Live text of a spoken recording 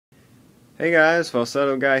Hey guys,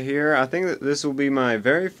 Falsetto Guy here. I think that this will be my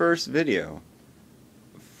very first video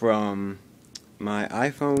from my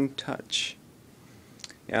iPhone Touch.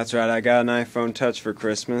 Yeah, that's right, I got an iPhone Touch for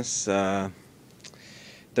Christmas.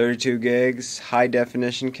 32 gigs, high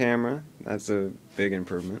definition camera. That's a big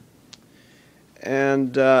improvement.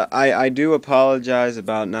 And I do apologize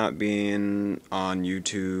about not being on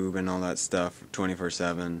YouTube and all that stuff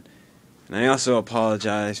 24/7. And I also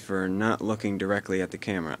apologize for not looking directly at the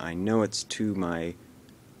camera. I know it's to my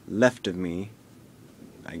left of me.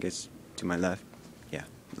 I guess to my left. Yeah,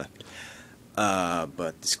 left.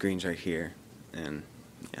 But the screen's right here. And,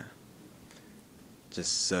 yeah.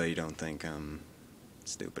 Just so you don't think I'm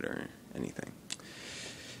stupid or anything.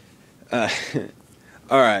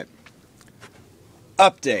 Alright.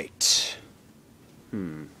 Update.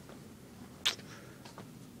 I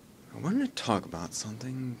wanted to talk about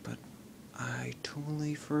something, but I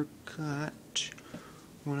totally forgot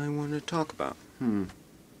what I wanted to talk about.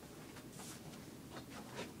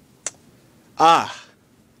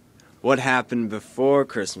 What happened before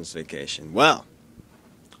Christmas vacation? Well,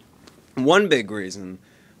 one big reason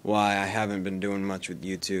why I haven't been doing much with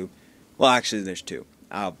YouTube, well, actually there's two.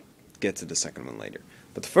 I'll get to the second one later.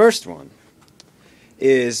 But the first one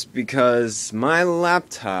is because my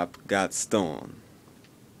laptop got stolen.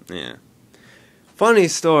 Yeah. Funny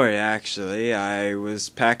story, actually. I was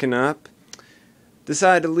packing up,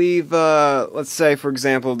 decided to leave, let's say, for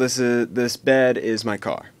example, this bed is my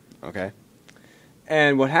car, okay?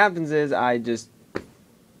 And what happens is I just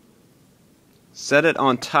set it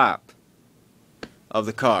on top of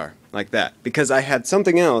the car, like that, because I had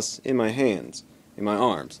something else in my hands, in my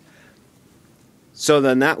arms. So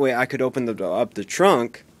then that way I could open up the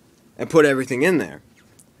trunk and put everything in there.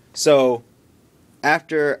 So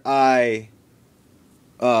after I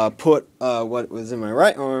put what was in my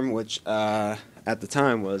right arm, which at the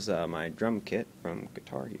time was my drum kit from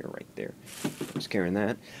Guitar Hero right there. Just carrying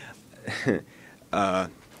that. I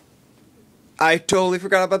totally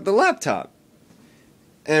forgot about the laptop.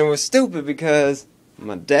 And it was stupid because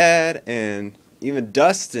my dad and even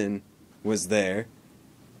Dustin was there.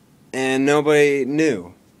 And nobody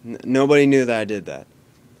knew. Nobody knew that I did that.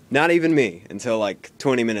 Not even me until like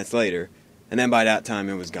 20 minutes later. And then by that time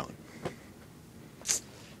it was gone.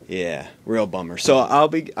 Yeah, real bummer. So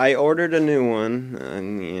I ordered a new one,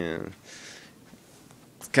 and yeah,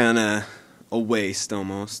 it's kind of a waste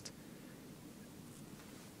almost.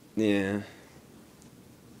 Yeah.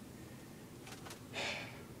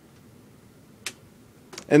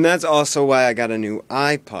 And that's also why I got a new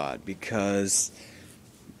iPod, because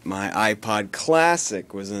my iPod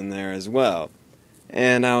Classic was in there as well.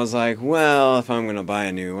 And I was like, well, if I'm going to buy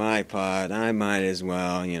a new iPod, I might as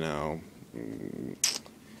well, you know,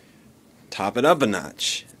 top it up a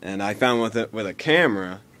notch. And I found with a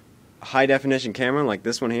camera, a high definition camera like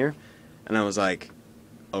this one here, and I was like,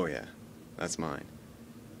 oh yeah, that's mine.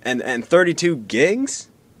 And 32 gigs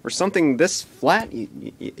for something this flat,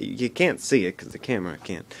 you can't see it because the camera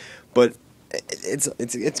can't. But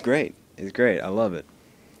it's great. It's great. I love it.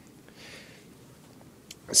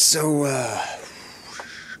 So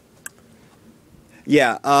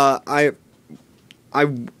yeah, I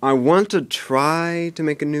want to try to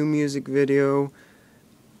make a new music video.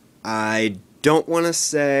 I don't want to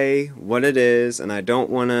say what it is, and I don't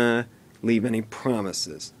want to leave any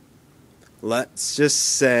promises. Let's just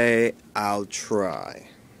say I'll try.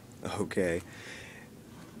 Okay.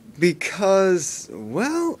 Because,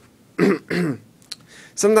 well,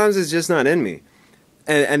 sometimes it's just not in me.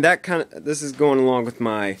 And that this is going along with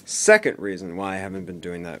my second reason why I haven't been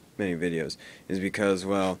doing that many videos, is because,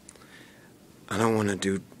 well, I don't want to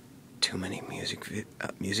do too many music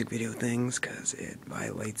video things because it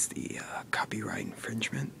violates the copyright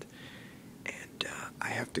infringement, and I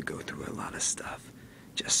have to go through a lot of stuff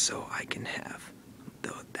just so I can have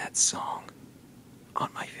that song on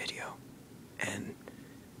my video. And,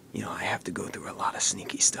 you know, I have to go through a lot of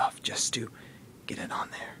sneaky stuff just to get it on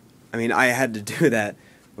there. I mean, I had to do that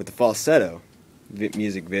with the falsetto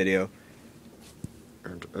music video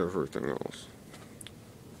and everything else.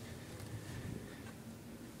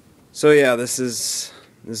 So yeah, this is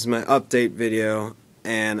my update video,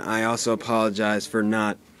 and I also apologize for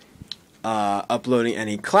not uploading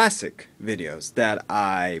any classic videos that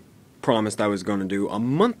I promised I was going to do a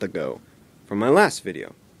month ago from my last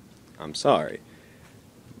video. I'm sorry.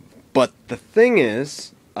 But the thing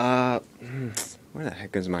is, where the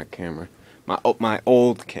heck is my camera? My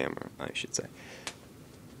old camera, I should say.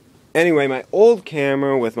 Anyway, my old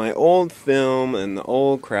camera with my old film and the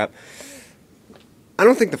old crap. I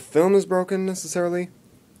don't think the film is broken necessarily,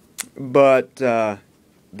 but the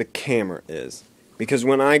camera is. Because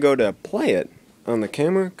when I go to play it on the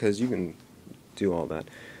camera, because you can do all that,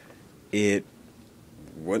 it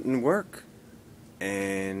wouldn't work.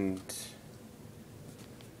 And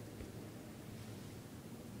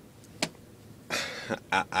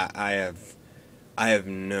I have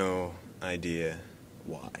no idea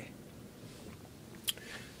why.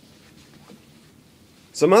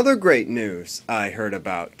 Some other great news I heard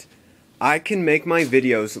about. I can make my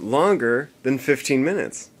videos longer than 15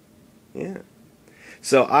 minutes. Yeah.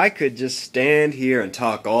 So I could just stand here and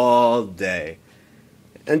talk all day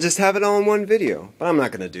and just have it all in one video. But I'm not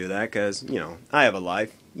going to do that because, you know, I have a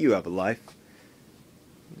life. You have a life.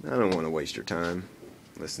 I don't want to waste your time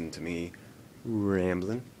listening to me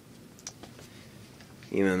rambling.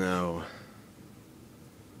 Even though,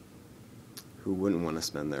 who wouldn't want to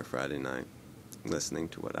spend their Friday night listening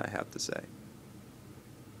to what I have to say?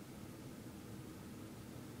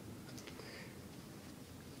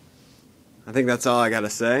 I think that's all I gotta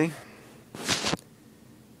say.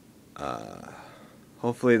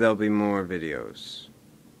 Hopefully there'll be more videos.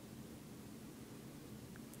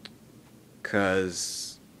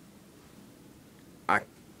 'Cause I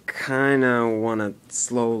kinda wanna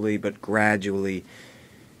slowly but gradually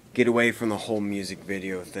get away from the whole music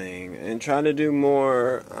video thing and try to do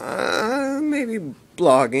more, maybe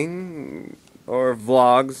blogging, or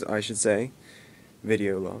vlogs, I should say.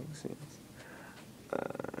 Video logs, yes.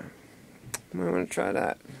 I want to try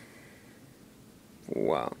that.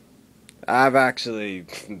 Wow. I've actually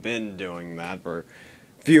been doing that for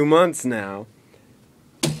a few months now.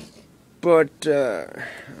 But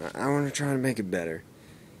I want to try to make it better.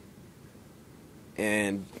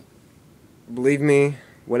 And believe me,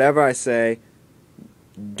 whatever I say,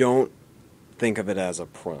 don't think of it as a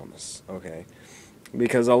promise, okay?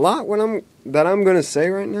 Because a lot that I'm going to say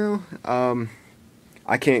right now,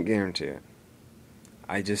 I can't guarantee it.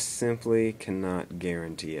 I just simply cannot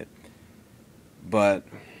guarantee it. But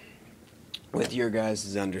with your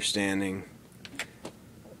guys' understanding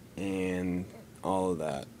and all of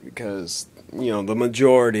that, because, you know, the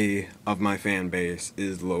majority of my fan base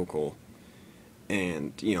is local.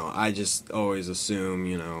 And, you know, I just always assume,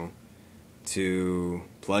 you know, to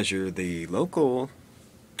pleasure the local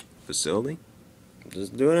facility,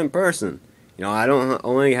 just do it in person. You know, I don't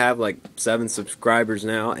only have like 7 subscribers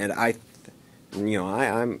now, and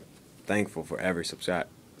I'm thankful for every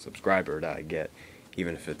subscriber that I get,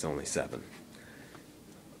 even if it's only 7.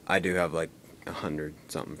 I do have like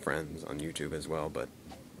 100-something friends on YouTube as well, but,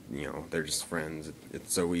 you know, they're just friends.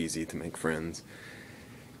 It's so easy to make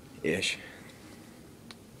friends-ish.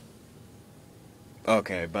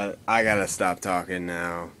 Okay, but I gotta stop talking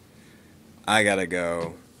now. I gotta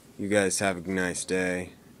go. You guys have a nice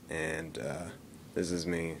day, and this is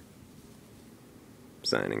me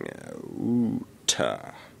signing out.